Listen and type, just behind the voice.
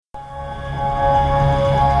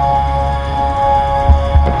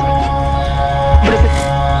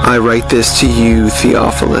I write this to you,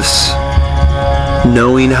 Theophilus,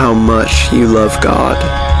 knowing how much you love God.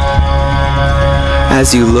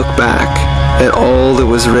 As you look back at all that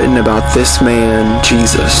was written about this man,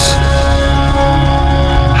 Jesus,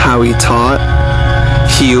 how he taught,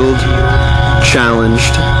 healed,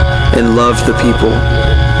 challenged, and loved the people.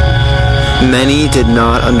 Many did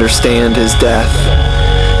not understand his death,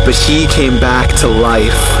 but he came back to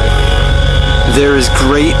life. There is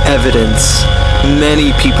great evidence.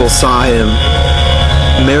 Many people saw him.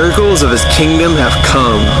 Miracles of his kingdom have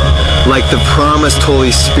come, like the promised Holy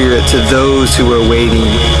Spirit to those who are waiting.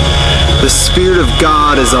 The Spirit of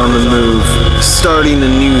God is on the move, starting a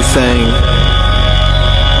new thing.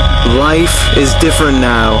 Life is different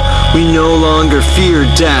now. We no longer fear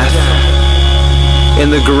death. In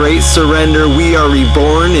the great surrender, we are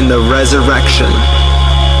reborn in the resurrection.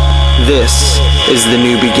 This is the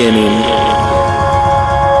new beginning.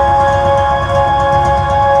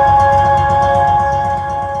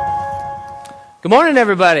 Good morning,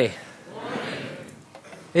 everybody.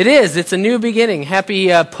 Good morning. It's a new beginning. Happy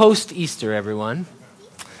post-Easter, everyone.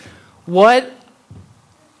 What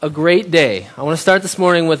a great day. I want to start this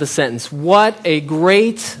morning with a sentence. What a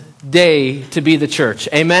great day to be the church.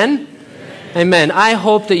 Amen? Amen. I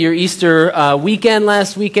hope that your Easter weekend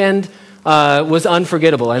last weekend was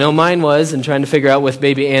unforgettable. I know mine was, and trying to figure out with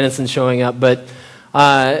baby Anison showing up, but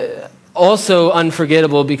also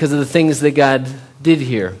unforgettable because of the things that God did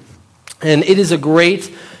here. And it is a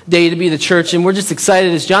great day to be the church, and we're just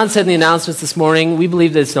excited. As John said in the announcements this morning, we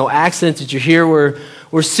believe that it's no accident that you're here.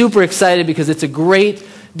 We're super excited because it's a great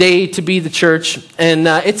day to be the church, and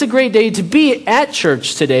it's a great day to be at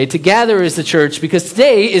church today, to gather as the church, because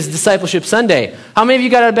today is Discipleship Sunday. How many of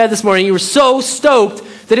you got out of bed this morning? You were so stoked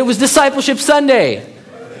that it was Discipleship Sunday.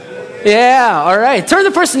 Yeah, all right. Turn to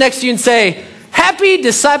the person next to you and say, Happy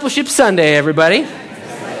Discipleship Sunday, everybody.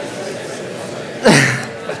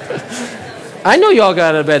 I know you all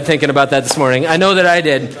got out of bed thinking about that this morning. I know that I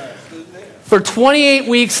did. For 28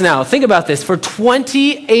 weeks now, think about this. For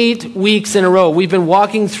 28 weeks in a row, we've been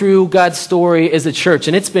walking through God's story as a church,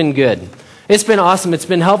 and it's been good. It's been awesome. It's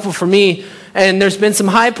been helpful for me, and there's been some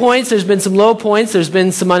high points, there's been some low points, there's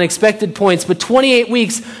been some unexpected points, but 28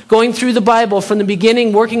 weeks going through the Bible from the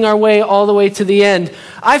beginning, working our way all the way to the end.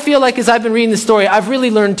 I feel like as I've been reading the story, I've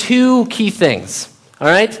really learned two key things, all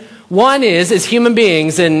right? One is, as human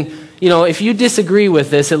beings, and you know, if you disagree with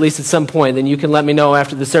this, at least at some point, then you can let me know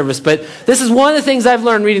after the service. But this is one of the things I've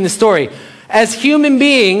learned reading the story. As human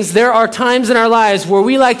beings, there are times in our lives where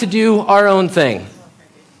we like to do our own thing.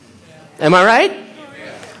 Am I right? All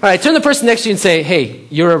right, turn to the person next to you and say, hey,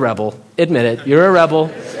 you're a rebel. Admit it. You're a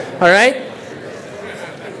rebel. All right?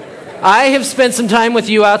 I have spent some time with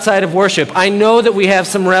you outside of worship. I know that we have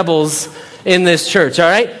some rebels in this church, all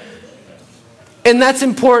right? And that's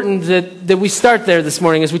important that we start there this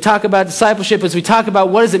morning as we talk about discipleship, as we talk about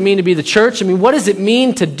what does it mean to be the church. I mean, what does it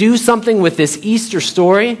mean to do something with this Easter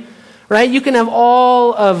story, right? You can have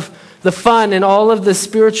all of the fun and all of the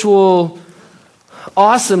spiritual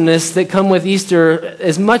awesomeness that come with Easter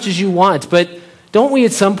as much as you want, but don't we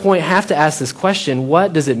at some point have to ask this question,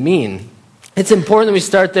 what does it mean? It's important that we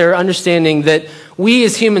start there understanding that we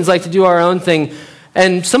as humans like to do our own thing,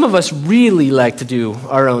 and some of us really like to do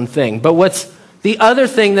our own thing. But what's the other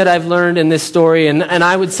thing that I've learned in this story, and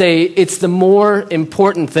I would say it's the more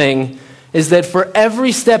important thing, is that for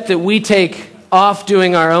every step that we take off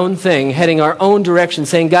doing our own thing, heading our own direction,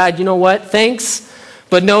 saying, God, you know what? Thanks,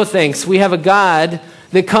 but no thanks. We have a God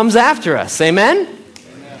that comes after us. Amen?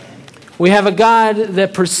 Amen. We have a God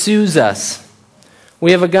that pursues us. We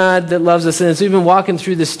have a God that loves us. And as we've been walking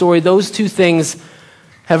through this story, those two things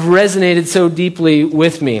have resonated so deeply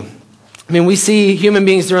with me. I mean, we see human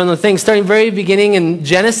beings do their own thing, starting very beginning in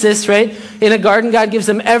Genesis, right? In a garden, God gives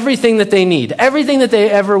them everything that they need, everything that they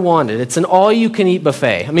ever wanted. It's an all-you-can-eat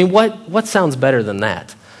buffet. I mean, what sounds better than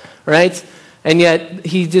that, right? And yet,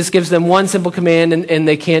 he just gives them one simple command, and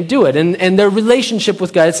they can't do it. And their relationship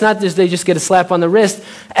with God, it's not just they just get a slap on the wrist.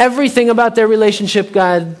 Everything about their relationship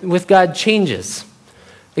with God changes,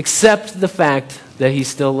 except the fact that he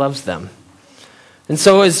still loves them. And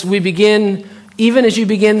so as we begin, even as you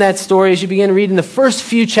begin that story, as you begin reading the first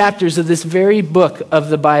few chapters of this very book of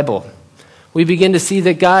the Bible, we begin to see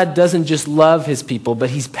that God doesn't just love his people, but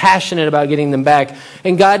he's passionate about getting them back.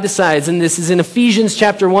 And God decides, and this is in Ephesians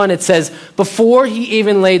chapter 1, it says, before he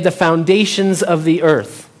even laid the foundations of the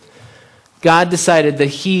earth, God decided that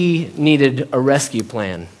he needed a rescue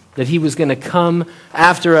plan, that he was going to come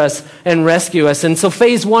after us and rescue us. And so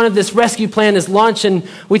phase one of this rescue plan is launched, and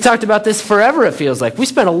we talked about this forever, it feels like. We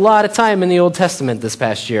spent a lot of time in the Old Testament this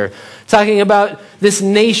past year talking about this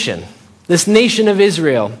nation of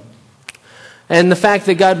Israel. And the fact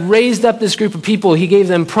that God raised up this group of people, he gave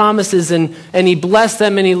them promises and he blessed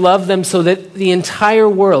them and he loved them so that the entire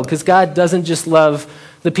world, because God doesn't just love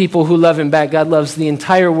the people who love him back, God loves the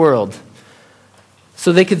entire world.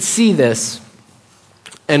 So they could see this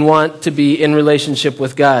and want to be in relationship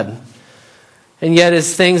with God. And yet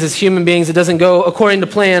as human beings, it doesn't go according to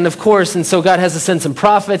plan, of course, and so God has to send some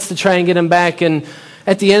prophets to try and get them back, and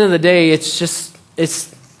at the end of the day,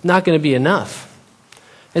 it's not going to be enough.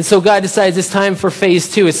 And so God decides it's time for phase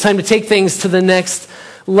 2. It's time to take things to the next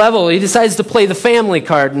level. He decides to play the family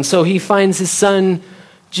card, and so he finds his son,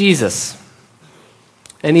 Jesus.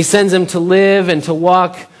 And he sends him to live and to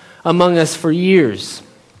walk among us for years.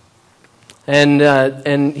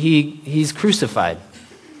 And he's crucified.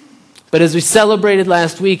 But as we celebrated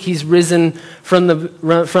last week, he's risen from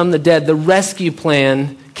the dead. The rescue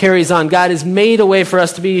plan carries on. God has made a way for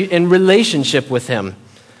us to be in relationship with him.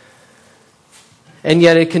 And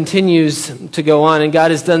yet it continues to go on. And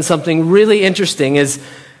God has done something really interesting.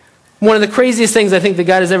 One of the craziest things I think that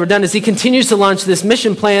God has ever done is he continues to launch this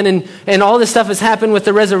mission plan, and all this stuff has happened with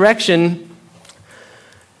the resurrection.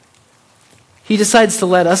 He decides to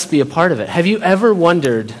let us be a part of it. Have you ever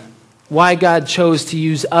wondered why God chose to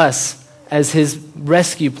use us as his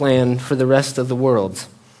rescue plan for the rest of the world?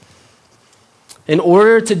 In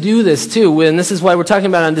order to do this too, and this is why we're talking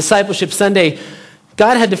about on Discipleship Sunday,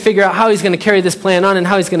 God had to figure out how he's going to carry this plan on and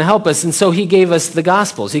how he's going to help us. And so he gave us the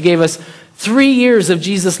Gospels. He gave us 3 years of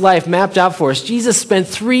Jesus' life mapped out for us. Jesus spent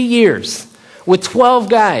 3 years with 12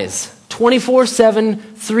 guys, 24/7,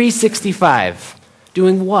 365.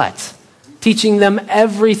 Doing what? Teaching them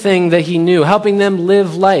everything that he knew, helping them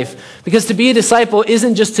live life. Because to be a disciple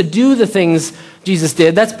isn't just to do the things Jesus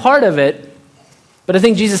did. That's part of it. But I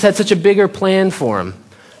think Jesus had such a bigger plan for him.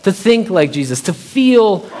 To think like Jesus, to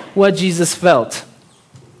feel what Jesus felt.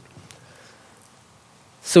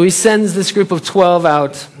 So he sends this group of 12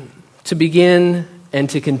 out to begin and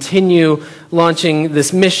to continue launching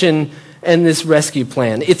this mission and this rescue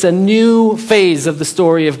plan. It's a new phase of the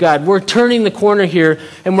story of God. We're turning the corner here,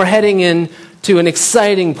 and we're heading into an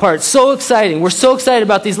exciting part. So exciting. We're so excited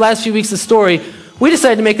about these last few weeks of story, we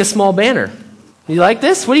decided to make a small banner. You like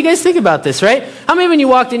this? What do you guys think about this, right? How many when you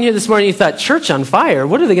walked in here this morning, you thought, church on fire?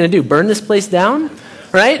 What are they going to do, burn this place down?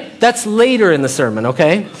 Right? That's later in the sermon,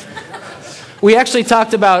 okay? We actually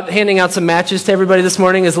talked about handing out some matches to everybody this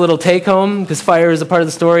morning as a little take-home, because fire is a part of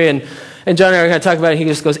the story, and John and I are going to talk about it. He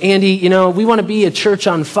just goes, Andy, we want to be a church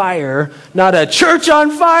on fire, not a church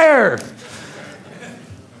on fire.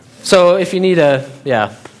 So if you need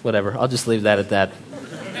whatever. I'll just leave that at that.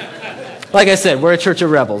 Like I said, we're a church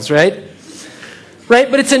of rebels, right?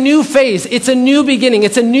 Right? But it's a new phase. It's a new beginning.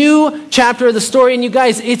 It's a new chapter of the story. And you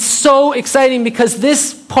guys, it's so exciting because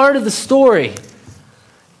this part of the story,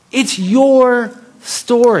 it's your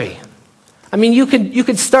story. I mean, you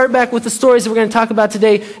could start back with the stories that we're going to talk about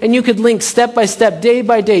today, and you could link step by step, day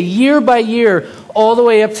by day, year by year, all the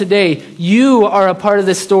way up to today. You are a part of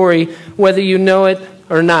this story, whether you know it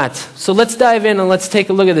or not. So let's dive in and let's take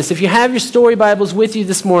a look at this. If you have your story Bibles with you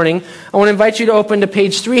this morning, I want to invite you to open to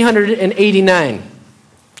page 389.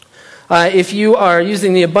 If you are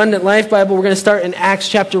using the Abundant Life Bible, we're going to start in Acts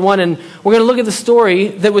chapter 1, and we're going to look at the story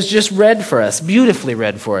that was just read for us, beautifully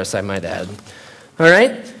read for us, I might add. All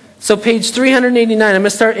right? So page 389, I'm going to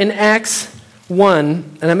start in Acts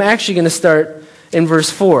 1, and I'm actually going to start in verse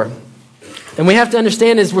 4. And we have to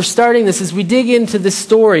understand as we're starting this, as we dig into this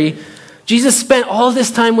story, Jesus spent all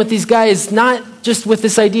this time with these guys, not just with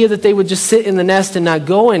this idea that they would just sit in the nest and not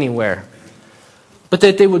go anywhere, but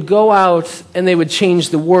that they would go out and they would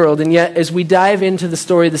change the world. And yet, as we dive into the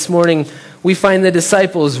story this morning, we find the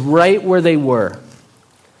disciples right where they were.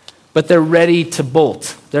 But they're ready to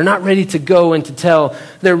bolt. They're not ready to go and to tell.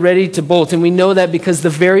 They're ready to bolt. And we know that because the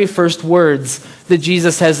very first words that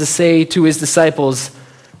Jesus has to say to his disciples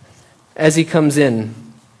as he comes in,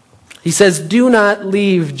 he says, "Do not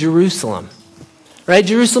leave Jerusalem." Right?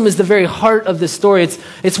 Jerusalem is the very heart of this story.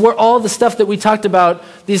 It's where all the stuff that we talked about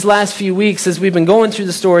these last few weeks as we've been going through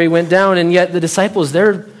the story went down, and yet the disciples,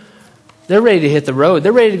 they're ready to hit the road.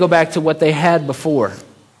 They're ready to go back to what they had before.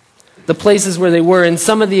 The places where they were. In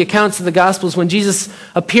some of the accounts of the Gospels, when Jesus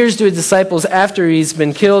appears to his disciples after he's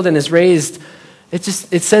been killed and is raised, it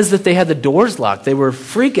says that they had the doors locked. They were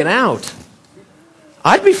freaking out.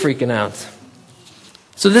 I'd be freaking out.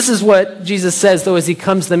 So this is what Jesus says, though, as he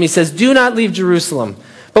comes to them. He says, "Do not leave Jerusalem,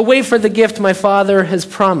 but wait for the gift my Father has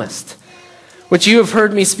promised, which you have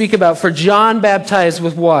heard me speak about. For John baptized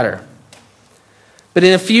with water, but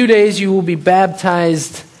in a few days you will be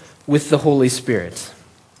baptized with the Holy Spirit."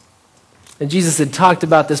 And Jesus had talked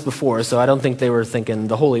about this before, so I don't think they were thinking,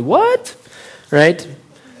 the Holy what? Right?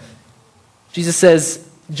 Jesus says,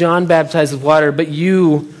 John baptized with water, but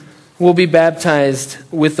you will be baptized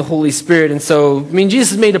with the Holy Spirit. And so,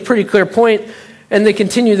 Jesus made a pretty clear point, and they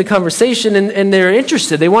continue the conversation, and they're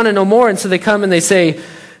interested. They want to know more, and so they come and they say,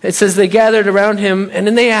 it says they gathered around him, and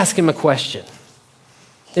then they ask him a question.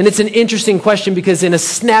 And it's an interesting question because in a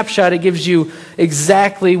snapshot, it gives you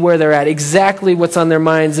exactly where they're at, exactly what's on their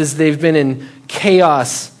minds as they've been in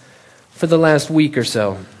chaos for the last week or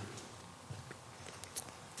so.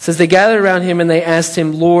 It says they gathered around him and they asked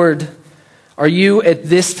him, Lord, are you at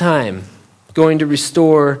this time going to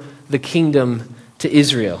restore the kingdom to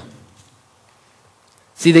Israel?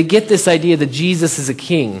 See, they get this idea that Jesus is a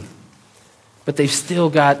king, but they've still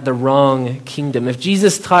got the wrong kingdom. If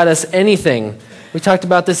Jesus taught us anything, we talked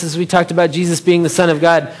about this as we talked about Jesus being the Son of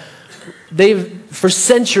God. For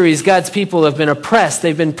centuries, God's people have been oppressed.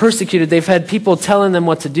 They've been persecuted. They've had people telling them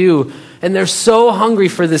what to do. And they're so hungry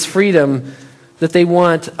for this freedom that they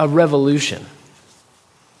want a revolution.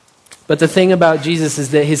 But the thing about Jesus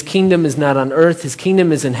is that his kingdom is not on earth. His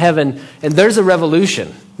kingdom is in heaven. And there's a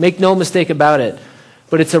revolution. Make no mistake about it.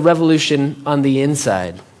 But it's a revolution on the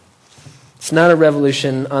inside. It's not a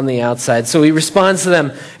revolution on the outside. So he responds to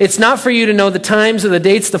them, it's not for you to know the times or the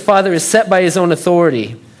dates the Father has set by his own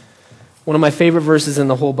authority. One of my favorite verses in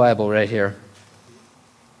the whole Bible right here.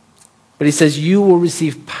 But he says, you will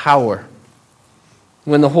receive power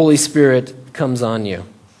when the Holy Spirit comes on you.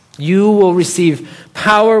 You will receive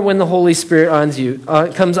power when the Holy Spirit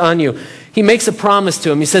comes on you. He makes a promise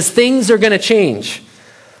to him. He says, things are going to change.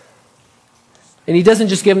 And he doesn't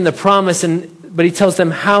just give them the promise, but he tells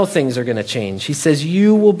them how things are going to change. He says,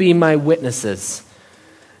 you will be my witnesses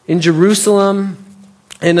in Jerusalem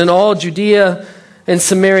and in all Judea and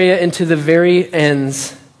Samaria and to the very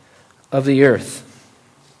ends of the earth.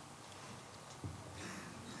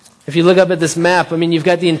 If you look up at this map, you've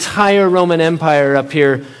got the entire Roman Empire up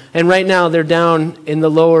here, and right now they're down in the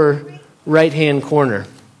lower right-hand corner.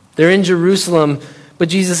 They're in Jerusalem, but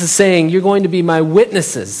Jesus is saying, you're going to be my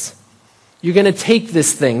witnesses. You're going to take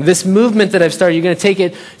this thing, this movement that I've started, you're going to take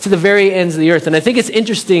it to the very ends of the earth. And I think it's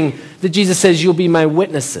interesting that Jesus says, you'll be my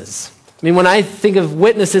witnesses. When I think of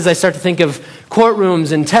witnesses, I start to think of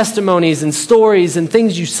courtrooms and testimonies and stories and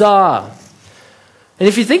things you saw. And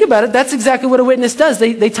if you think about it, that's exactly what a witness does.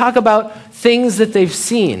 They talk about things that they've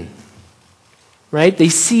seen, right? They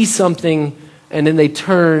see something and then they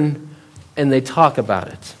turn and they talk about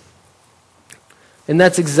it. And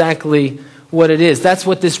that's exactly what it is. That's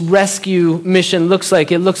what this rescue mission looks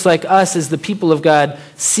like. It looks like us as the people of God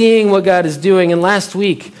seeing what God is doing. And last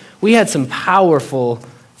week, we had some powerful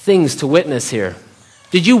things to witness here.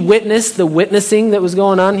 Did you witness the witnessing that was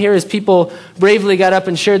going on here as people bravely got up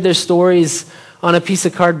and shared their stories on a piece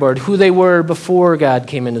of cardboard, who they were before God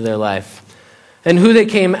came into their life and who they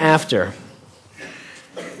came after?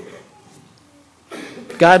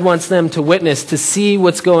 God wants them to witness, to see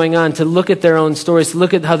what's going on, to look at their own stories, to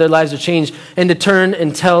look at how their lives are changed, and to turn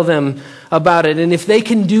and tell them about it. And if they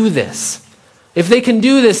can do this,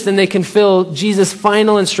 then they can fill Jesus'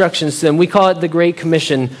 final instructions to them. We call it the Great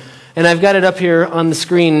Commission. And I've got it up here on the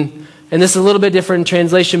screen. And this is a little bit different in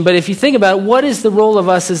translation. But if you think about it, what is the role of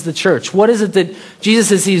us as the church? What is it that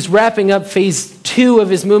Jesus is? He's wrapping up phase 2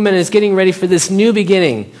 of his movement and is getting ready for this new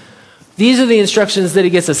beginning. These are the instructions that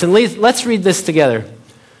he gives us. And let's read this together.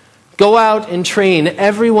 Go out and train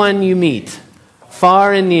everyone you meet,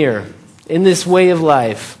 far and near, in this way of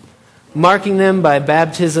life, marking them by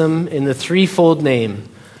baptism in the threefold name,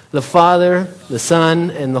 the Father, the Son,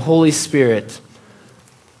 and the Holy Spirit.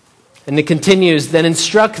 And it continues, then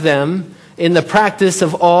instruct them in the practice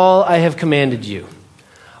of all I have commanded you.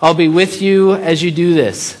 I'll be with you as you do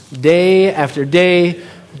this, day after day,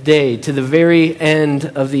 to the very end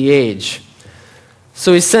of the age.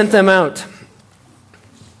 So he sent them out.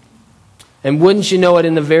 And wouldn't you know it,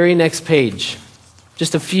 in the very next page,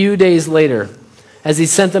 just a few days later, as he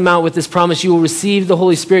sent them out with this promise, you will receive the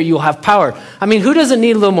Holy Spirit, you will have power. Who doesn't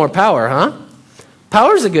need a little more power, huh?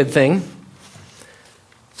 Power's a good thing.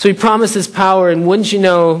 So he promises power, and wouldn't you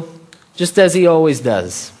know, just as he always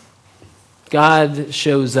does, God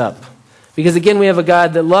shows up. Because again, we have a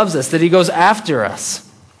God that loves us, that he goes after us.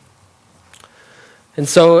 And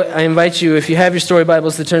so I invite you, if you have your story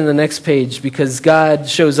Bibles, to turn to the next page, because God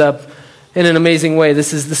shows up in an amazing way.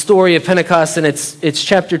 This is the story of Pentecost, and it's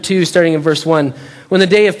chapter 2, starting in verse 1. When the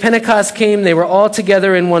day of Pentecost came, they were all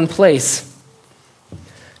together in one place.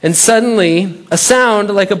 And suddenly, a sound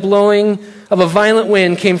like a blowing of a violent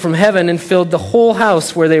wind came from heaven and filled the whole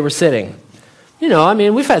house where they were sitting.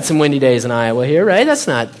 We've had some windy days in Iowa here, right? That's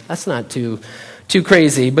not too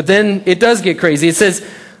crazy. But then it does get crazy. It says,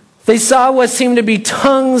 they saw what seemed to be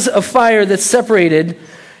tongues of fire that separated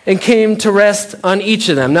and came to rest on each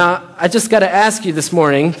of them. Now, I just got to ask you this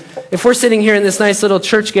morning, if we're sitting here in this nice little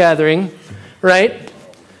church gathering, right,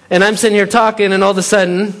 and I'm sitting here talking, and all of a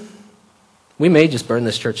sudden, we may just burn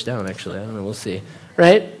this church down, actually. I don't know, we'll see.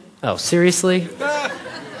 Right? Oh, seriously?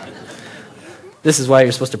 This is why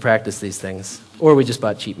you're supposed to practice these things. Or we just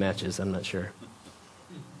bought cheap matches, I'm not sure.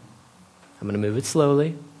 I'm going to move it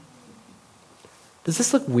slowly. Does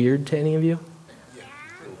this look weird to any of you?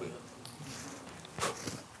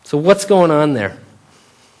 So what's going on there?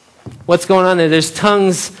 What's going on there? There's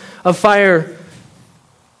tongues of fire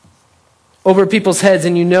over people's heads,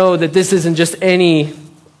 and you know that this isn't just any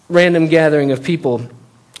random gathering of people.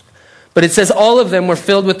 But it says all of them were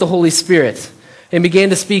filled with the Holy Spirit and began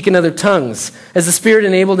to speak in other tongues. As the Spirit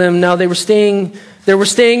enabled them, now they were staying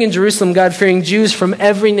in Jerusalem, God-fearing Jews from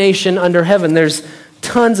every nation under heaven. There's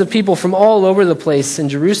tons of people from all over the place in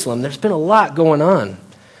Jerusalem. There's been a lot going on.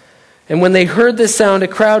 And when they heard this sound, a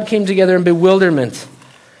crowd came together in bewilderment,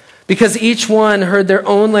 because each one heard their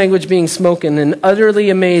own language being spoken, and utterly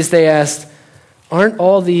amazed they asked, "Aren't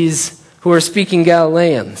all these who are speaking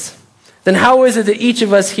Galileans? Then how is it that each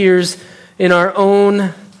of us hears in our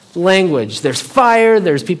own language?" There's fire,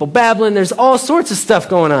 there's people babbling, there's all sorts of stuff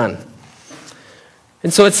going on.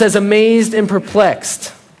 And so it says, amazed and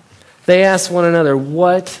perplexed, they asked one another,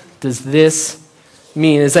 "What does this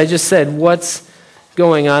mean?" As I just said, what's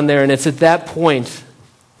going on there? And it's at that point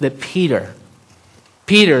that Peter,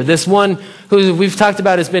 this one who we've talked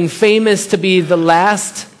about has been famous to be the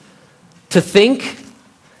last to think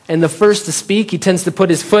and the first to speak. He tends to put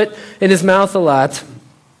his foot in his mouth a lot,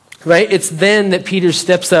 right? It's then that Peter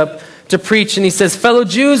steps up to preach, and he says, "Fellow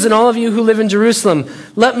Jews and all of you who live in Jerusalem,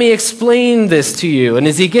 let me explain this to you." And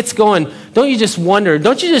as he gets going, don't you just wonder,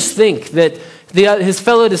 don't you just think that his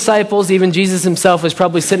fellow disciples, even Jesus himself, is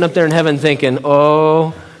probably sitting up there in heaven thinking,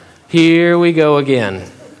 "Oh, here we go again,"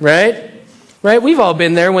 right? Right? We've all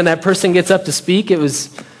been there when that person gets up to speak.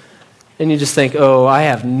 And you just think, "Oh, I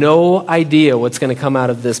have no idea what's going to come out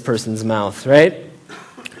of this person's mouth," right?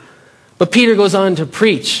 But Peter goes on to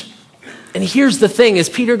preach. And here's the thing, as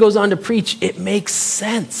Peter goes on to preach, it makes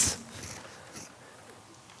sense.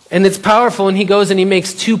 And it's powerful, and he goes and he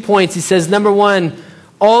makes 2 points. He says, number one,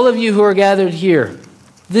 all of you who are gathered here,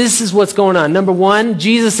 this is what's going on. Number one,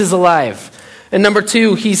 Jesus is alive. And number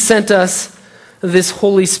two, he sent us this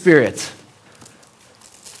Holy Spirit.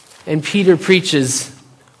 And Peter preaches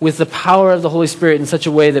with the power of the Holy Spirit in such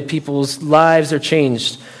a way that people's lives are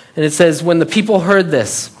changed. And it says, when the people heard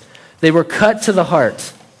this, they were cut to the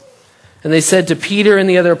heart. And they said to Peter and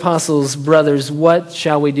the other apostles, "Brothers, what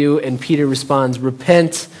shall we do?" And Peter responds,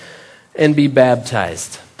 "Repent and be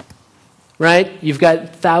baptized." Right? You've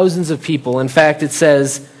got thousands of people. In fact, it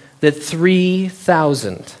says that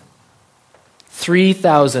 3,000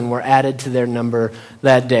 were added to their number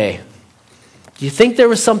that day. Do you think there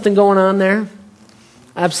was something going on there?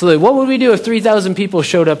 Absolutely. What would we do if 3,000 people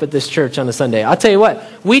showed up at this church on a Sunday? I'll tell you what,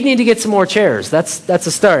 we'd need to get some more chairs. That's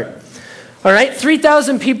a start. All right,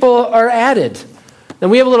 3,000 people are added. And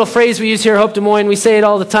we have a little phrase we use here at Hope Des Moines. We say it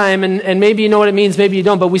all the time, and maybe you know what it means, maybe you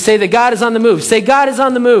don't, but we say that God is on the move. Say, God is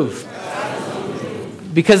on the move.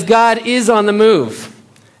 Because God is on the move.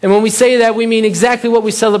 And when we say that, we mean exactly what we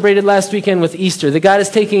celebrated last weekend with Easter, that God is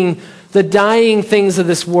taking the dying things of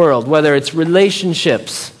this world, whether it's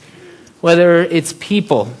relationships, whether it's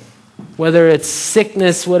people, whether it's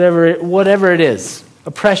sickness, whatever it is,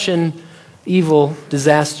 oppression, evil,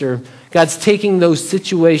 disaster. God's taking those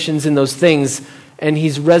situations and those things, and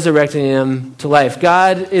he's resurrecting them to life.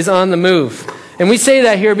 God is on the move. And we say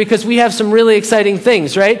that here because we have some really exciting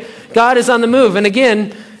things, right? God is on the move. And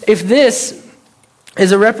again, if this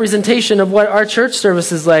is a representation of what our church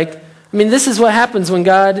service is like, I mean, this is what happens when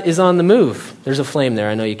God is on the move. There's a flame there.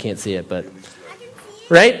 I know you can't see it, but...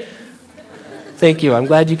 Right? Thank you. I'm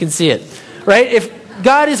glad you can see it. Right? If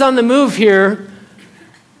God is on the move here,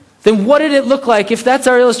 then what did it look like? If that's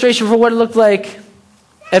our illustration for what it looked like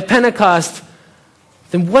at Pentecost,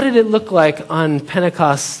 then what did it look like on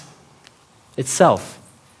Pentecost itself?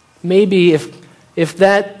 Maybe if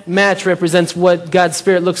that match represents what God's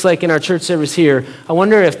Spirit looks like in our church service here, I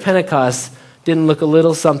wonder if Pentecost didn't look a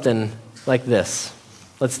little something like this.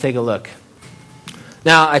 Let's take a look.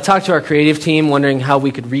 Now, I talked to our creative team wondering how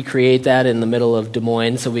we could recreate that in the middle of Des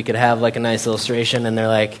Moines so we could have like a nice illustration, and they're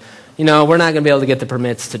like, we're not going to be able to get the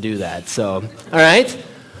permits to do that. So, all right?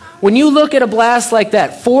 When you look at a blast like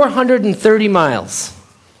that, 430 miles,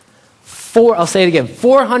 I'll say it again,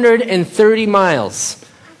 430 miles,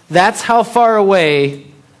 that's how far away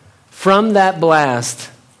from that blast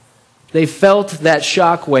they felt that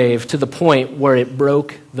shock wave to the point where it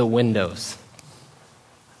broke the windows.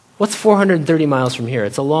 What's 430 miles from here?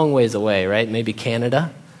 It's a long ways away, right? Maybe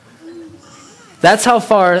Canada. That's how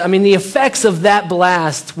far, the effects of that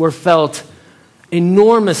blast were felt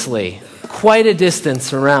enormously, quite a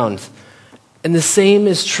distance around. And the same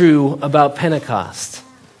is true about Pentecost.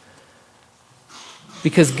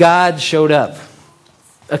 Because God showed up.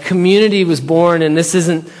 A community was born, and this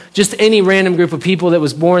isn't just any random group of people that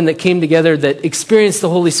was born that came together that experienced the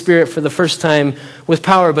Holy Spirit for the first time with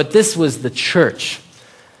power, but this was the church.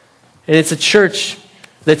 And it's a church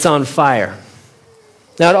that's on fire.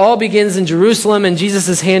 Now, it all begins in Jerusalem, and Jesus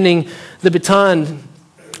is handing the baton.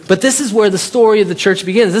 But this is where the story of the church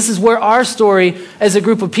begins. This is where our story as a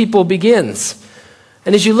group of people begins.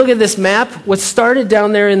 And as you look at this map, what started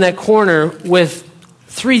down there in that corner with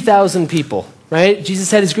 3,000 people, right? Jesus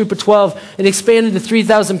had his group of 12 and expanded to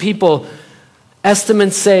 3,000 people.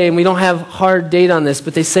 Estimates say, and we don't have hard date on this,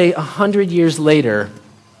 but they say 100 years later,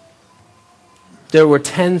 there were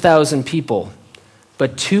 10,000 people.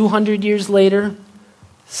 But 200 years later,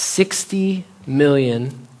 60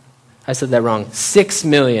 million, I said that wrong, 6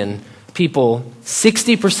 million people,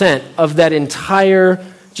 60% of that entire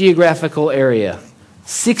geographical area,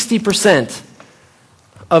 60%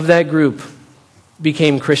 of that group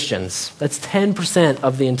became Christians. That's 10%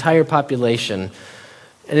 of the entire population.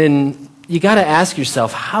 And then you got to ask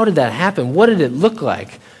yourself, how did that happen? What did it look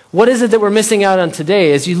like? What is it that we're missing out on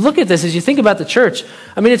today? As you look at this, as you think about the church,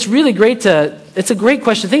 it's really great it's a great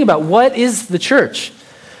question to think about. What is the church?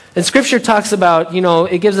 And Scripture talks about,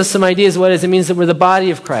 it gives us some ideas of what it is. It means that we're the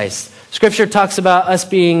body of Christ. Scripture talks about us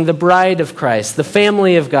being the bride of Christ, the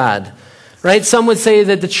family of God, right? Some would say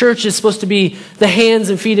that the church is supposed to be the hands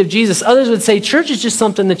and feet of Jesus. Others would say church is just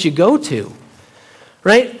something that you go to,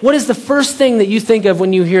 right? What is the first thing that you think of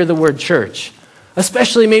when you hear the word church?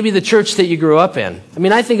 Especially maybe the church that you grew up in.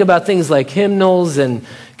 I think about things like hymnals and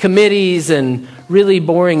committees and really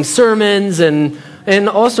boring sermons and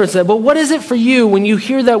all sorts of that. But what is it for you when you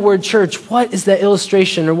hear that word church? What is that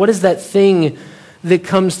illustration or what is that thing that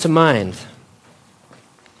comes to mind?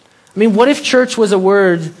 What if church was a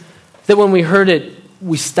word that when we heard it,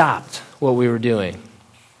 we stopped what we were doing?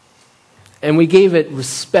 And we gave it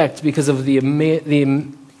respect because of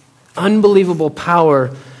the unbelievable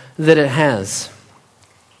power that it has.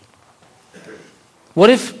 What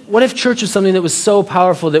if church was something that was so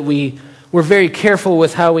powerful that we were very careful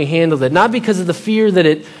with how we handled it? Not because of the fear that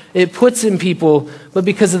it puts in people, but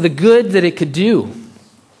because of the good that it could do.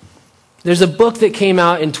 There's a book that came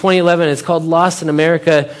out in 2011. It's called Lost in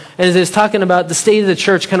America. And it's talking about the state of the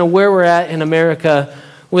church, kind of where we're at in America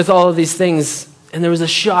with all of these things. And there was a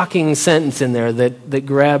shocking sentence in there that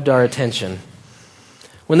grabbed our attention.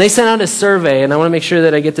 When they sent out a survey, and I want to make sure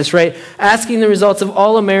that I get this right, asking the results of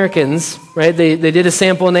all Americans, right? They did a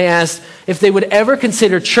sample and they asked if they would ever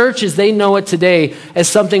consider church as they know it today as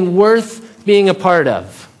something worth being a part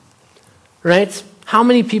of, right? How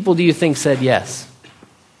many people do you think said yes?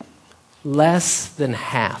 Less than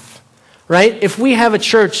half, right? If we have a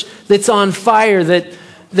church that's on fire, that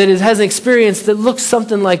has an experience that looks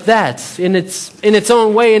something like that in its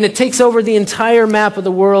own way, and it takes over the entire map of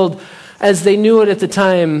the world as they knew it at the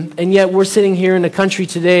time, and yet we're sitting here in a country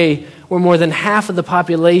today where more than half of the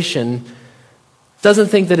population doesn't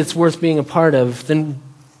think that it's worth being a part of, then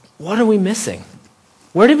what are we missing?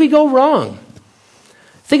 Where did we go wrong?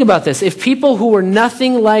 Think about this. If people who were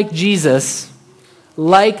nothing like Jesus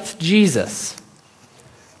liked Jesus,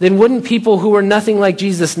 then wouldn't people who were nothing like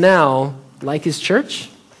Jesus now like his church?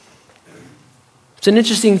 It's an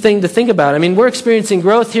interesting thing to think about. We're experiencing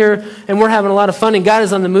growth here, and we're having a lot of fun, and God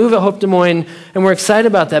is on the move at Hope Des Moines, and we're excited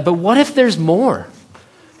about that. But what if there's more?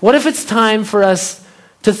 What if it's time for us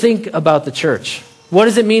to think about the church? What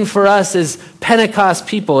does it mean for us as Pentecost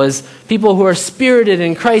people, as people who are spirited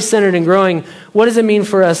and Christ-centered and growing? What does it mean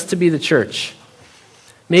for us to be the church?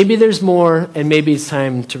 Maybe there's more, and maybe it's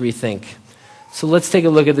time to rethink. So let's take a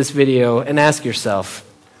look at this video and ask yourself,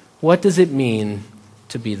 what does it mean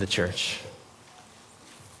to be the church?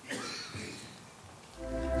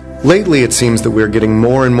 Lately, it seems that we're getting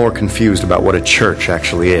more and more confused about what a church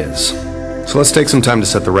actually is. So let's take some time to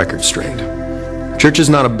set the record straight. Church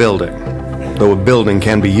is not a building, though a building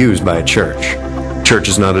can be used by a church. Church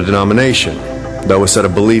is not a denomination, though a set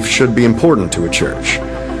of beliefs should be important to a church.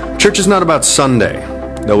 Church is not about Sunday,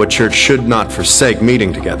 though a church should not forsake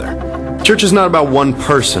meeting together. Church is not about one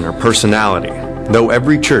person or personality, though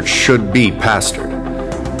every church should be pastored.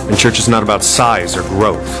 And church is not about size or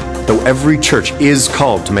growth, though every church is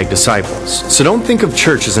called to make disciples. So don't think of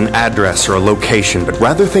church as an address or a location, but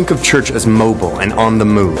rather think of church as mobile and on the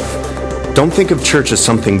move. Don't think of church as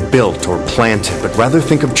something built or planted, but rather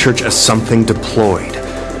think of church as something deployed.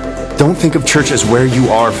 Don't think of church as where you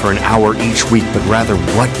are for an hour each week, but rather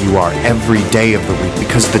what you are every day of the week,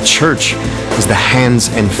 because the church is the hands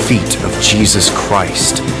and feet of Jesus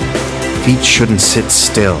Christ. Feet shouldn't sit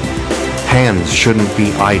still. Hands shouldn't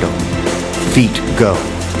be idle. Feet go.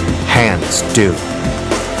 Hands do.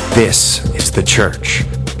 This is the church.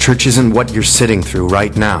 Church isn't what you're sitting through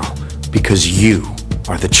right now, because you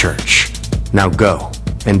are the church. Now go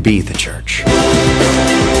and be the church.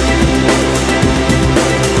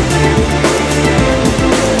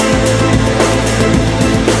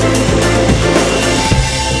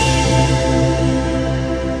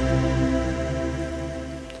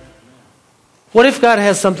 What if God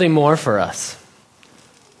has something more for us?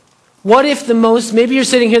 What if maybe you're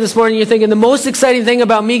sitting here this morning and you're thinking, the most exciting thing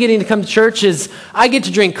about me getting to come to church is I get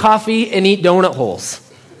to drink coffee and eat donut holes,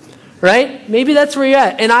 right? Maybe that's where you're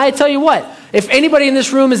at. And I tell you what, if anybody in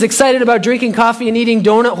this room is excited about drinking coffee and eating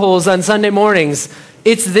donut holes on Sunday mornings,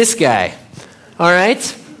 it's this guy, all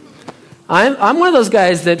right? I'm one of those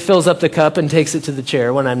guys that fills up the cup and takes it to the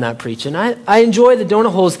chair when I'm not preaching. I enjoy the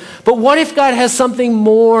donut holes, but what if God has something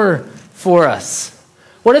more for us?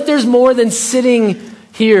 What if there's more than sitting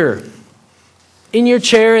here in your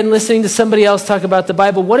chair and listening to somebody else talk about the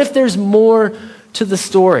Bible? What if there's more to the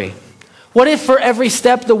story? What if for every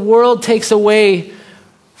step the world takes away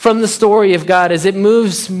from the story of God as it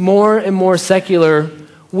moves more and more secular,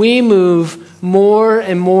 we move more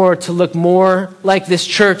and more to look more like this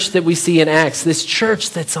church that we see in Acts, this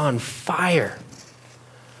church that's on fire?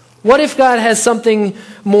 What if God has something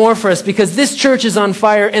more for us? Because this church is on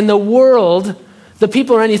fire, and the world, the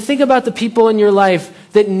people around you, think about the people in your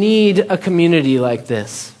life that need a community like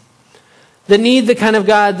this, that need the kind of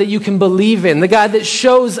God that you can believe in, the God that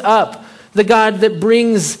shows up, the God that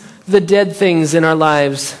brings the dead things in our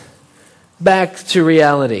lives back to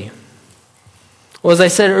reality. Well, as I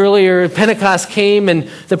said earlier, Pentecost came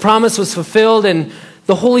and the promise was fulfilled, and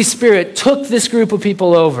the Holy Spirit took this group of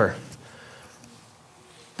people over.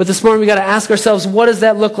 But this morning we got to ask ourselves, what does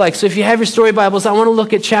that look like? So if you have your story Bibles, I want to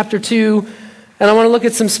look at chapter 2, and I want to look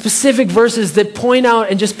at some specific verses that point out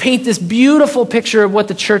and just paint this beautiful picture of what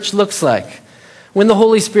the church looks like when the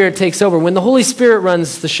Holy Spirit takes over. When the Holy Spirit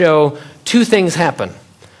runs the show, two things happen.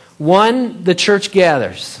 One, the church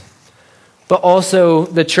gathers, but also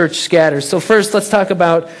the church scatters. So first, let's talk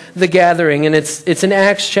about the gathering, and it's in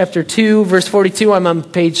Acts chapter 2, verse 42. I'm on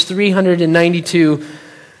page 392,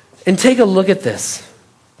 and take a look at this.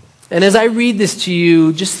 And as I read this to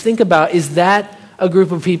you, just think about, is that a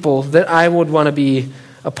group of people that I would want to be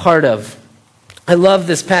a part of? I love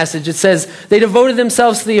this passage. It says, they devoted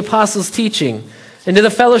themselves to the apostles' teaching and to the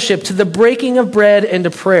fellowship, to the breaking of bread and to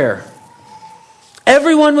prayer.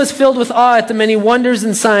 Everyone was filled with awe at the many wonders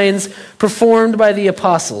and signs performed by the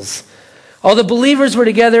apostles. All the believers were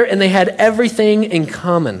together and they had everything in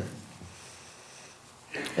common.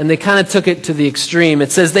 And they kind of took it to the extreme.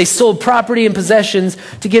 It says they sold property and possessions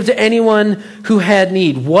to give to anyone who had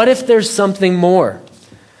need. What if there's something more?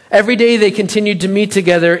 Every day they continued to meet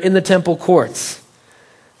together in the temple courts.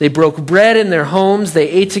 They broke bread in their homes. They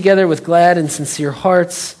ate together with glad and sincere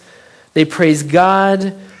hearts. They praised God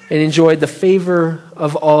and enjoyed the favor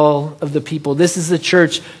of all of the people. This is the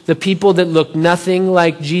church. The people that looked nothing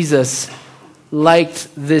like Jesus liked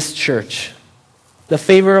this church. The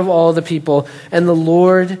favor of all the people, and the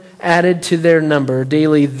Lord added to their number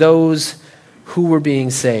daily those who were being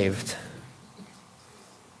saved.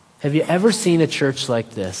 Have you ever seen a church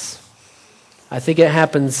like this? I think it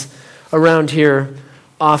happens around here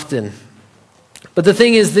often. But the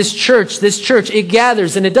thing is, this church, it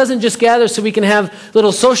gathers, and it doesn't just gather so we can have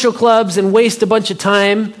little social clubs and waste a bunch of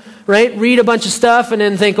time, right? Read a bunch of stuff and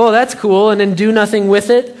then think, oh, that's cool, and then do nothing with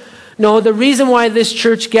it. No, the reason why this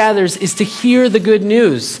church gathers is to hear the good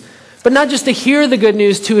news. But not just to hear the good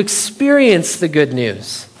news, to experience the good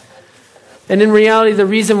news. And in reality, the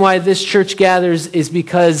reason why this church gathers is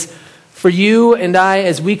because for you and I,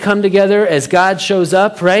 as we come together, as God shows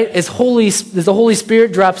up, right? As the Holy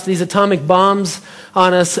Spirit drops these atomic bombs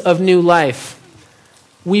on us of new life,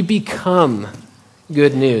 we become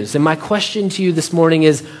good news. And my question to you this morning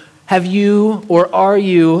is, have you, or are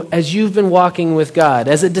you, as you've been walking with God,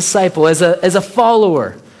 as a disciple, as a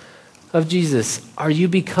follower of Jesus, are you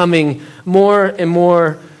becoming more and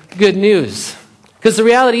more good news? Because the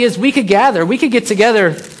reality is we could gather, we could get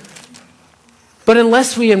together, but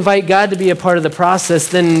unless we invite God to be a part of the process,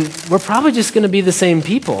 then we're probably just going to be the same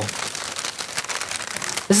people.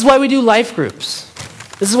 This is why we do life groups.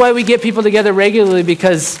 This is why we get people together regularly,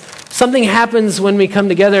 because something happens when we come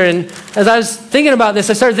together. And as I was thinking about this,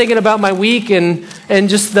 I started thinking about my week and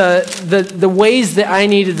just the ways that I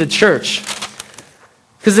needed the church.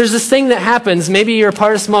 Because there's this thing that happens. Maybe you're a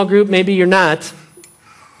part of a small group, maybe you're not.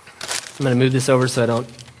 I'm going to move this over so I don't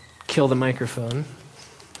kill the microphone.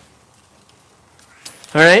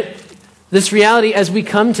 All right? This reality as we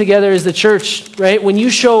come together as the church, right? When you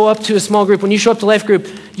show up to a small group, when you show up to Life Group,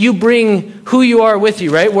 you bring who you are with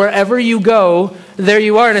you, right? Wherever you go, there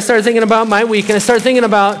you are. And I started thinking about my week, and I started thinking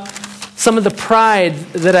about some of the pride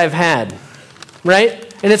that I've had, right?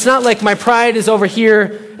 And it's not like my pride is over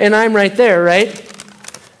here and I'm right there, right?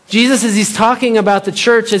 Jesus, as he's talking about the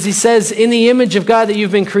church, as he says, in the image of God that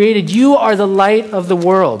you've been created, you are the light of the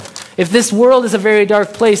world. If this world is a very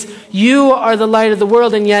dark place, you are the light of the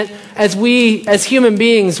world. And yet, as human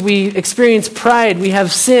beings, we experience pride, we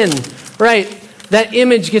have sin, right? That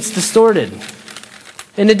image gets distorted.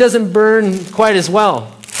 And it doesn't burn quite as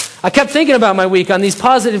well. I kept thinking about my week on these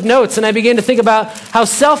positive notes, and I began to think about how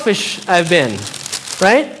selfish I've been,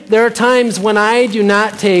 right? There are times when I do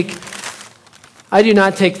not take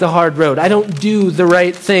the hard road. I don't do the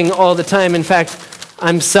right thing all the time. In fact,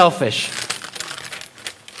 I'm selfish.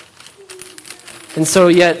 And so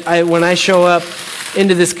yet, when I show up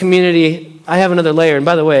into this community, I have another layer. And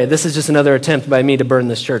by the way, this is just another attempt by me to burn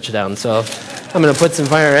this church down. So I'm going to put some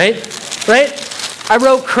fire, right? Right? I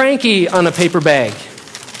wrote cranky on a paper bag.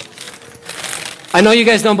 I know you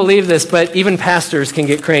guys don't believe this, but even pastors can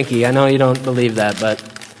get cranky. I know you don't believe that, but...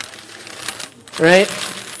 Right?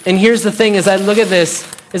 And here's the thing, as I look at this,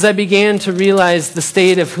 as I began to realize the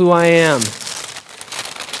state of who I am,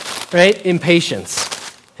 right? Impatience.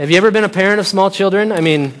 Have you ever been a parent of small children? I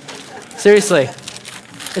mean, seriously.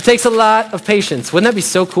 It takes a lot of patience. Wouldn't that be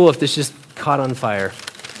so cool if this just caught on fire?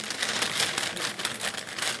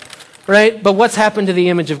 Right? But what's happened to the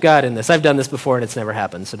image of God in this? I've done this before and it's never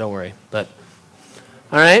happened, so don't worry. But,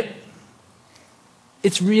 all right?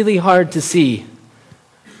 It's really hard to see.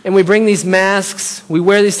 And we bring these masks, we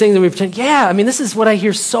wear these things, and we pretend, yeah, I mean, this is what I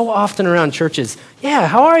hear so often around churches. Yeah,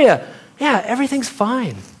 how are you? Yeah, everything's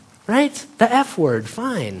fine, right? The F word,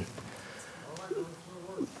 fine.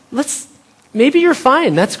 Maybe you're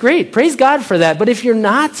fine. That's great. Praise God for that. But if you're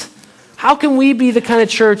not, how can we be the kind of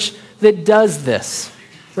church that does this,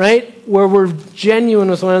 right? Where we're genuine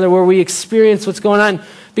with one another, where we experience what's going on.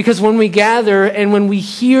 Because when we gather and when we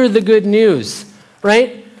hear the good news,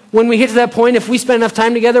 right? When we get to that point, if we spend enough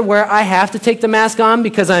time together where I have to take the mask on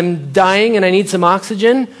because I'm dying and I need some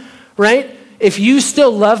oxygen, right? If you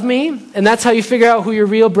still love me, and that's how you figure out who your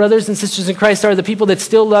real brothers and sisters in Christ are, the people that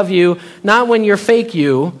still love you, not when you're fake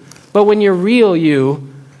you, but when you're real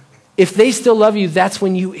you, if they still love you, that's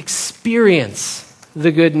when you experience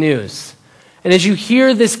the good news. And as you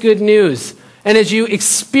hear this good news, and as you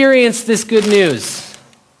experience this good news,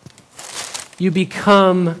 you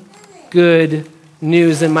become good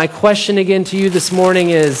news. And my question again to you this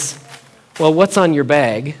morning is, well, what's on your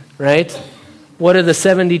bag, right? What are the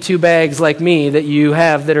 72 bags like me that you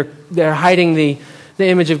have that are hiding the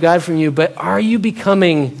image of God from you? But are you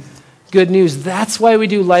becoming good news? That's why we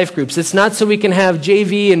do life groups. It's not so we can have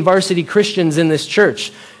JV and varsity Christians in this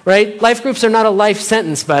church, right? Life groups are not a life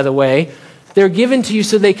sentence, by the way. They're given to you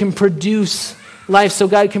so they can produce life, so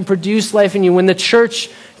God can produce life in you. When the church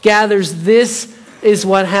gathers, this is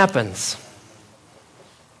what happens.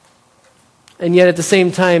 And yet at the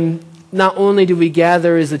same time, not only do we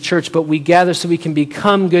gather as a church, but we gather so we can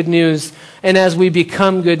become good news. And as we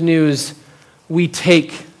become good news, we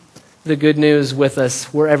take the good news with us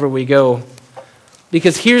wherever we go.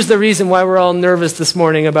 Because here's the reason why we're all nervous this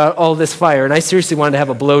morning about all this fire. And I seriously wanted to have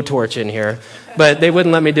a blowtorch in here, but they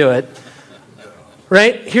wouldn't let me do it.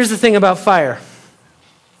 Right? Here's the thing about fire.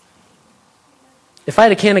 If I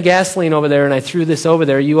had a can of gasoline over there and I threw this over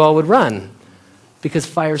there, you all would run. Because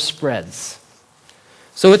fire spreads.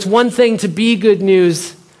 So it's one thing to be good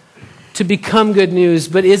news, to become good news,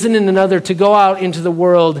 but isn't it another to go out into the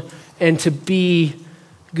world and to be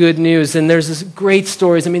good news? And there's this great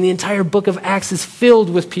stories. I mean, the entire book of Acts is filled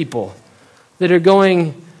with people that are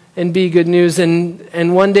going and be good news.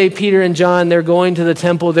 And one day Peter and John, they're going to the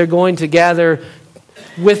temple. They're going to gather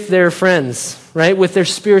with their friends, right? With their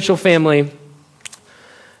spiritual family.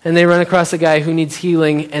 And they run across a guy who needs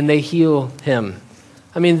healing and they heal him.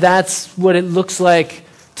 I mean, that's what it looks like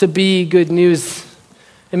to be good news.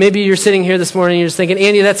 And maybe you're sitting here this morning and you're just thinking,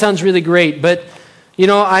 Andy, that sounds really great, but you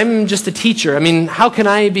know, I'm just a teacher. I mean, how can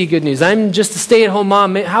I be good news? I'm just a stay-at-home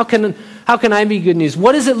mom. How can I be good news?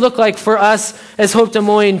 What does it look like for us as Hope Des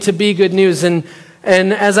Moines to be good news? And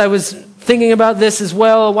as I was thinking about this as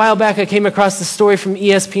well, a while back I came across the story from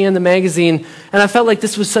ESPN, the magazine, and I felt like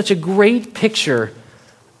this was such a great picture,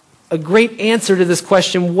 a great answer to this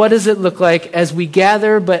question. What does it look like as we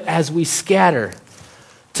gather, but as we scatter,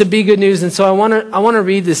 to be good news? And so I want to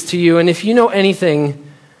read this to you. And if you know anything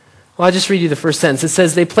Well, I'll just read you the first sentence. It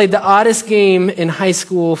says, they played the oddest game in high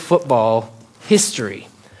school football history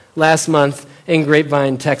last month in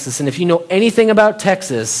Grapevine, Texas. And if you know anything about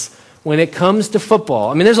Texas, when it comes to football,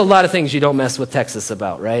 I mean, there's a lot of things you don't mess with Texas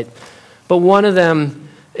about, right? But one of them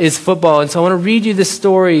is football. And so I want to read you this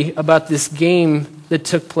story about this game that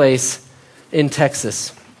took place in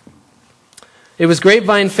Texas. It was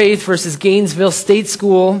Grapevine Faith versus Gainesville State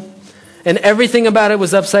School, and everything about it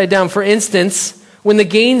was upside down. For instance, when the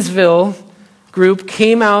Gainesville group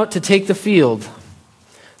came out to take the field,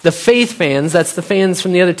 the Faith fans, that's the fans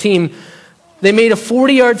from the other team, they made a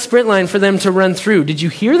 40-yard sprint line for them to run through. Did you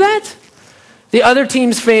hear that? The other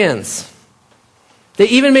team's fans. They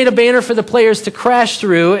even made a banner for the players to crash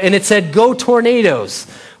through, and it said, "Go Tornadoes,"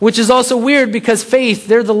 which is also weird because Faith,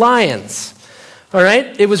 they're the Lions. All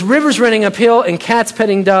right? It was rivers running uphill and cats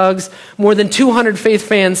petting dogs. More than 200 Faith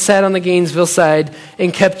fans sat on the Gainesville side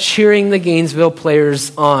and kept cheering the Gainesville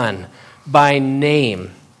players on by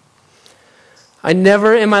name. I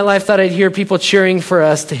never in my life thought I'd hear people cheering for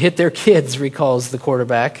us to hit their kids, recalls the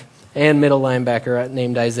quarterback and middle linebacker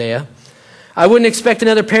named Isaiah. I wouldn't expect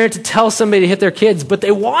another parent to tell somebody to hit their kids, but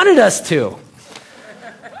they wanted us to.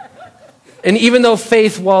 And even though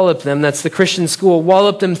Faith walloped them, that's the Christian school,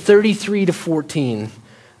 walloped them 33-14,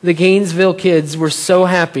 the Gainesville kids were so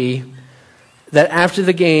happy that after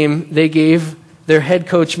the game, they gave their head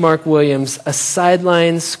coach, Mark Williams, a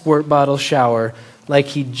sideline squirt bottle shower like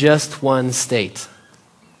he just won state.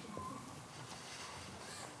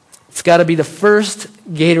 It's got to be the first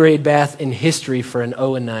Gatorade bath in history for an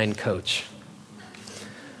 0-9 coach.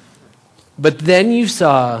 But then you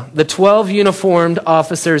saw the 12 uniformed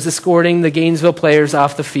officers escorting the Gainesville players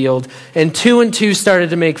off the field, and 2 and 2 started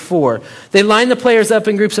to make 4. They lined the players up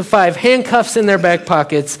in groups of 5, handcuffs in their back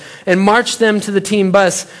pockets, and marched them to the team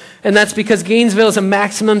bus. And that's because Gainesville is a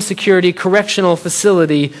maximum security correctional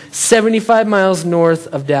facility 75 miles north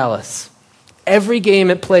of Dallas. Every game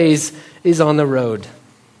it plays is on the road.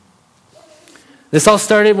 This all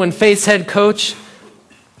started when Faith's head coach,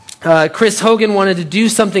 Chris Hogan, wanted to do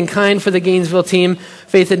something kind for the Gainesville team.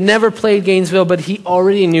 Faith had never played Gainesville, but he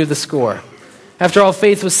already knew the score. After all,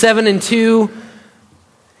 Faith was 7-2.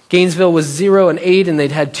 Gainesville was 0-8, and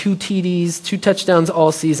they'd had 2 TDs, 2 touchdowns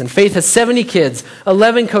all season. Faith has 70 kids,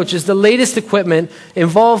 11 coaches, the latest equipment,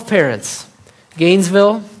 involved parents.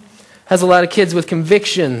 Gainesville has a lot of kids with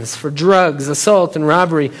convictions for drugs, assault, and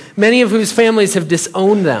robbery, many of whose families have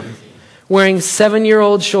disowned them, wearing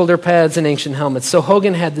 7-year-old shoulder pads and ancient helmets. So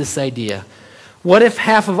Hogan had this idea. What if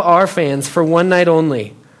half of our fans, for one night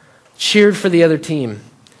only, cheered for the other team?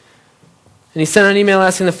 And he sent an email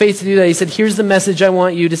asking the Faith to do that. He said, here's the message I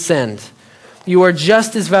want you to send. You are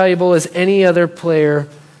just as valuable as any other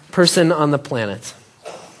person on the planet.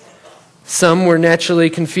 Some were naturally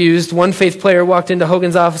confused. One Faith player walked into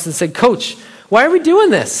Hogan's office and said, "Coach, why are we doing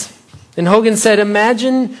this?" And Hogan said,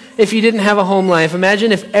 "Imagine if you didn't have a home life.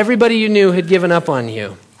 Imagine if everybody you knew had given up on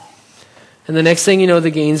you." And the next thing you know, the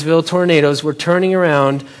Gainesville Tornadoes were turning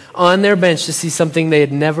around on their bench to see something they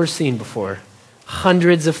had never seen before.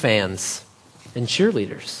 Hundreds of fans and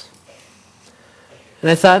cheerleaders. And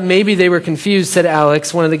I thought maybe they were confused, said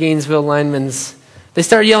Alex, one of the Gainesville linemen. They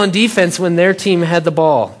started yelling defense when their team had the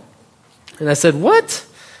ball. And I said, what?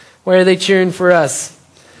 Why are they cheering for us?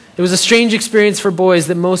 It was a strange experience for boys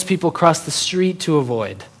that most people cross the street to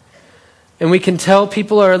avoid. And we can tell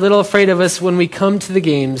people are a little afraid of us when we come to the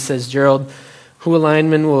games, says Gerald, a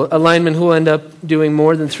lineman who will end up doing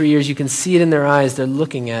more than 3 years. You can see it in their eyes. They're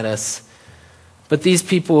looking at us. But these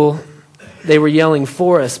people, they were yelling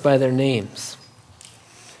for us by their names.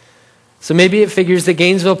 So maybe it figures that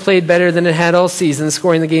Gainesville played better than it had all season,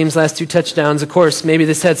 scoring the game's last 2 touchdowns. Of course, maybe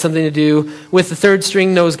this had something to do with the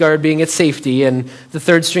third-string nose guard being at safety and the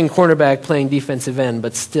third-string cornerback playing defensive end,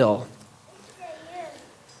 but still.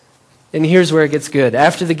 And here's where it gets good.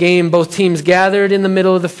 After the game, both teams gathered in the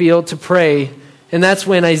middle of the field to pray, and that's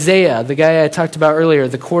when Isaiah, the guy I talked about earlier,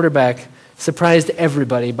 the quarterback, surprised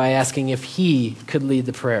everybody by asking if he could lead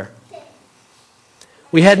the prayer.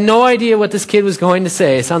 We had no idea what this kid was going to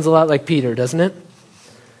say. Sounds a lot like Peter, doesn't it?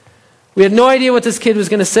 We had no idea what this kid was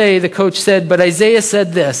going to say, the coach said, but Isaiah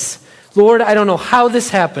said this, "Lord, I don't know how this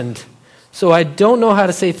happened, so I don't know how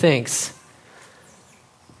to say thanks.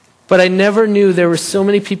 But I never knew there were so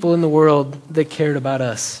many people in the world that cared about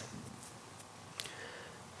us."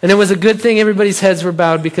 And it was a good thing everybody's heads were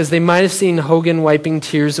bowed because they might have seen Hogan wiping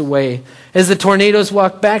tears away. As the Tornadoes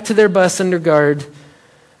walked back to their bus under guard,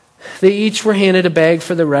 they each were handed a bag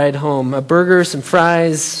for the ride home, a burger, some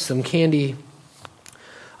fries, some candy,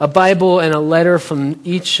 a Bible, and a letter from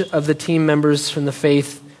each of the team members from the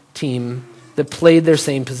Faith team that played their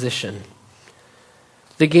same position.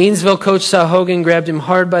 The Gainesville coach saw Hogan, grabbed him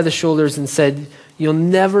hard by the shoulders and said, "You'll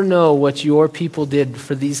never know what your people did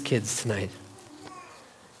for these kids tonight.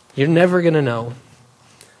 You're never going to know."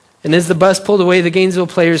 And as the bus pulled away, the Gainesville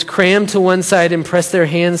players crammed to one side and pressed their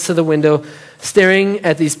hands to the window, staring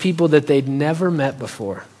at these people that they'd never met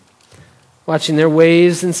before, watching their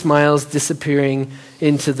waves and smiles disappearing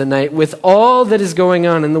into the night. With all that is going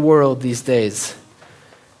on in the world these days,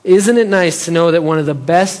 isn't it nice to know that one of the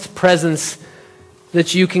best presents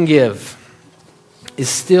that you can give is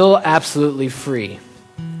still absolutely free?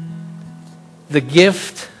 The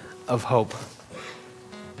gift of hope.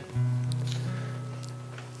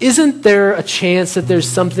 Isn't there a chance that there's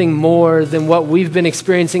something more than what we've been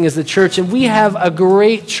experiencing as a church? And we have a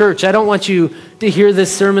great church. I don't want you to hear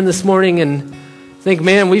this sermon this morning and think,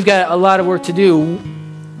 man, we've got a lot of work to do.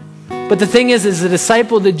 But the thing is, as a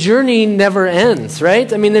disciple, the journey never ends,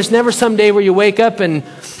 right? I mean, there's never some day where you wake up and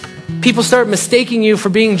people start mistaking you for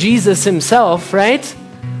being Jesus himself, right?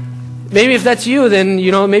 Maybe if that's you, then,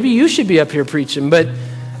 maybe you should be up here preaching. But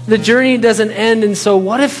the journey doesn't end. And so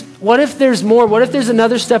what if there's more? What if there's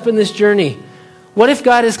another step in this journey? What if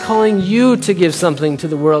God is calling you to give something to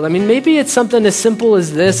the world? I mean, maybe it's something as simple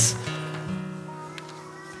as this,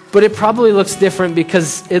 but it probably looks different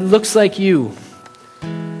because it looks like you,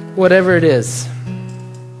 whatever it is.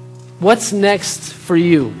 What's next for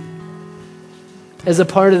you as a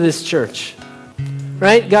part of this church?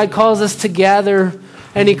 Right? God calls us to gather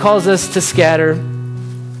and he calls us to scatter.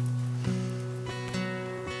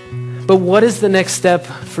 But what is the next step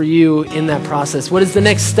for you in that process? What is the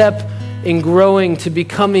next step in growing to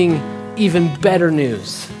becoming even better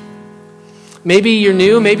news? Maybe you're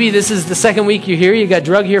new. Maybe this is the second week you're here. You got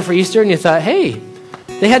drug here for Easter and you thought, hey,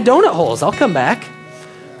 they had donut holes. I'll come back.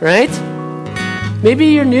 Right? Maybe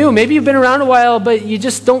you're new. Maybe you've been around a while, but you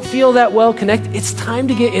just don't feel that well connected. It's time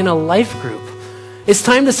to get in a life group. It's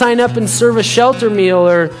time to sign up and serve a shelter meal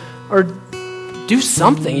or do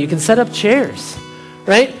something. You can set up chairs.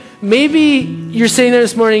 Right? Maybe you're sitting there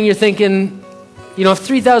this morning, you're thinking, if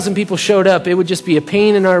 3,000 people showed up, it would just be a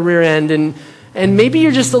pain in our rear end, and maybe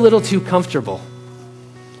you're just a little too comfortable,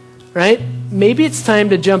 right? Maybe it's time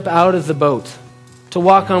to jump out of the boat, to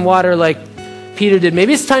walk on water like Peter did.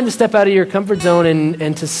 Maybe it's time to step out of your comfort zone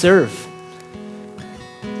and to serve.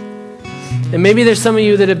 And maybe there's some of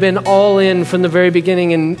you that have been all in from the very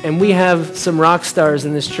beginning, and we have some rock stars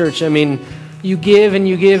in this church. I mean, you give and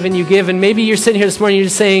you give and you give, and maybe you're sitting here this morning, you're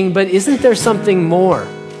just saying, but isn't there something more?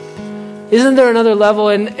 Isn't there another level?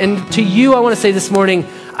 And to you, I want to say this morning,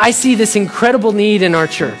 I see this incredible need in our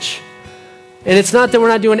church. And it's not that we're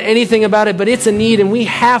not doing anything about it, but it's a need, and we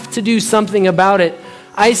have to do something about it.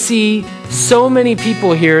 I see so many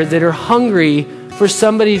people here that are hungry for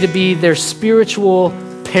somebody to be their spiritual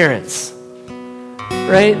parents.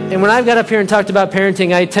 Right? And when I've got up here and talked about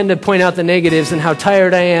parenting, I tend to point out the negatives and how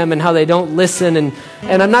tired I am and how they don't listen. And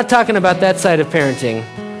I'm not talking about that side of parenting.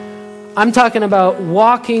 I'm talking about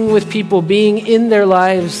walking with people, being in their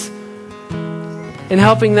lives, and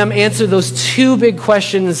helping them answer those two big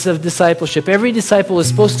questions of discipleship. Every disciple is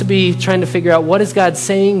supposed to be trying to figure out, what is God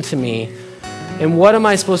saying to me? And what am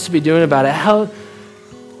I supposed to be doing about it?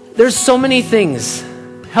 There's so many things.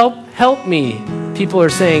 Help me, people are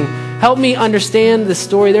saying. Help me understand the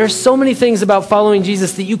story. There are so many things about following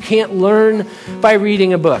Jesus that you can't learn by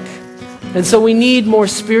reading a book. And so we need more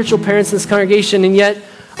spiritual parents in this congregation. And yet,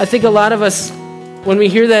 I think a lot of us, when we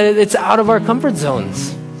hear that, it's out of our comfort zones.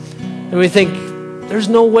 And we think, there's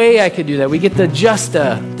no way I could do that. We get the just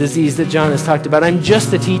a disease that John has talked about. I'm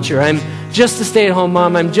just a teacher. I'm just a stay-at-home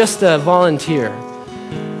mom. I'm just a volunteer.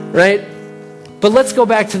 Right? But let's go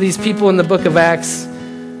back to these people in the book of Acts.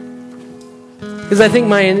 Because I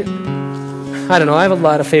think I have a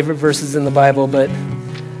lot of favorite verses in the Bible, but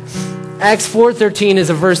Acts 4:13 is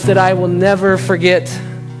a verse that I will never forget.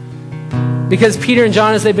 Because Peter and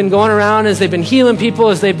John, as they've been going around, as they've been healing people,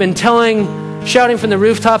 as they've been shouting from the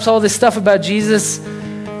rooftops all this stuff about Jesus,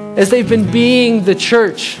 as they've been being the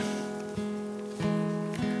church,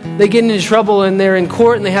 they get into trouble and they're in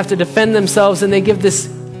court and they have to defend themselves and they give this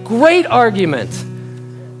great argument.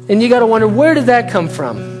 And you got to wonder, where did that come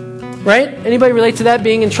from? Right? Anybody relate to that,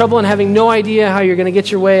 being in trouble and having no idea how you're going to get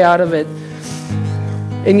your way out of it?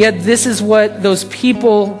 And yet this is what those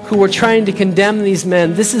people who were trying to condemn these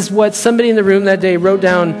men, this is what somebody in the room that day wrote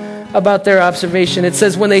down about their observation. It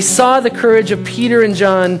says, when they saw the courage of Peter and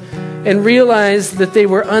John and realized that they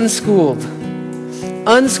were unschooled,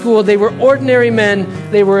 they were ordinary men,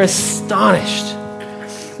 they were astonished.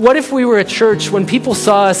 What if we were a church, when people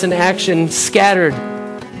saw us in action, scattered,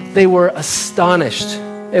 they were astonished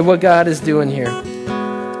at what God is doing here.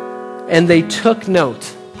 And they took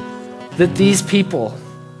note that these people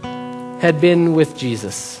had been with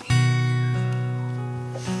Jesus.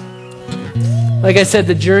 Like I said,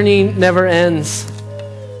 the journey never ends.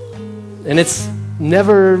 And it's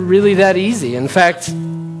never really that easy. In fact,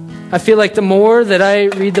 I feel like the more that I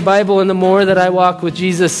read the Bible and the more that I walk with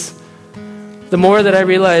Jesus, the more that I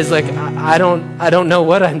realize, like, I don't know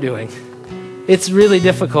what I'm doing. It's really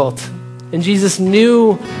difficult. And Jesus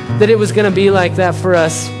knew that it was going to be like that for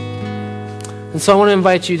us. And so I want to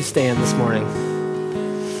invite you to stand this morning.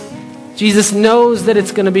 Jesus knows that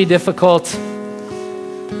it's going to be difficult.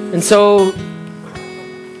 And so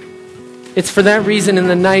it's for that reason, in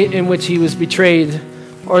the night in which he was betrayed,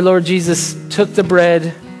 our Lord Jesus took the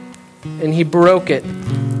bread and he broke it.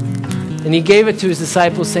 And he gave it to his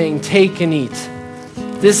disciples, saying, "Take and eat.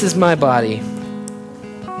 This is my body,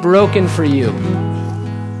 broken for you.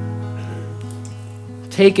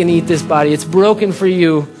 Take and eat this body. It's broken for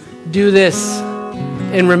you. Do this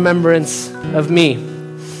in remembrance of me."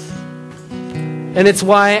 And it's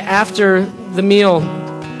why after the meal,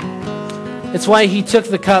 it's why he took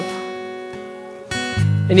the cup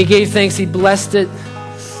and he gave thanks. He blessed it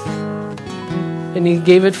and he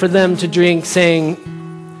gave it for them to drink, saying,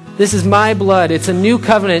 "This is my blood. It's a new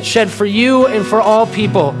covenant shed for you and for all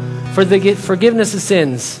people for the forgiveness of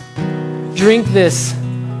sins. Drink this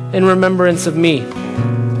in remembrance of me."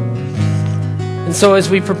 And so as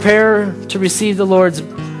we prepare to receive the Lord's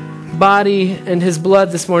body and his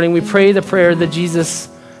blood this morning, we pray the prayer that Jesus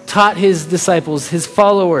taught his disciples, his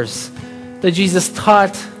followers, that Jesus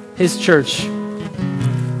taught his church.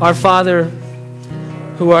 "Our Father,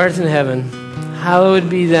 who art in heaven, hallowed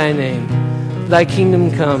be thy name. Thy kingdom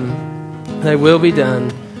come, thy will be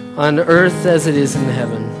done, on earth as it is in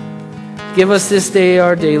heaven. Give us this day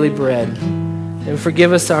our daily bread, and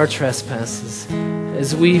forgive us our trespasses,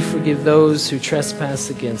 as we forgive those who trespass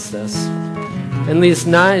against us. And lead us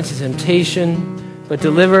not into temptation, but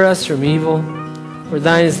deliver us from evil. For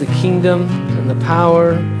thine is the kingdom, and the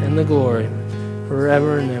power, and the glory,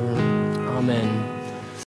 forever and ever. Amen.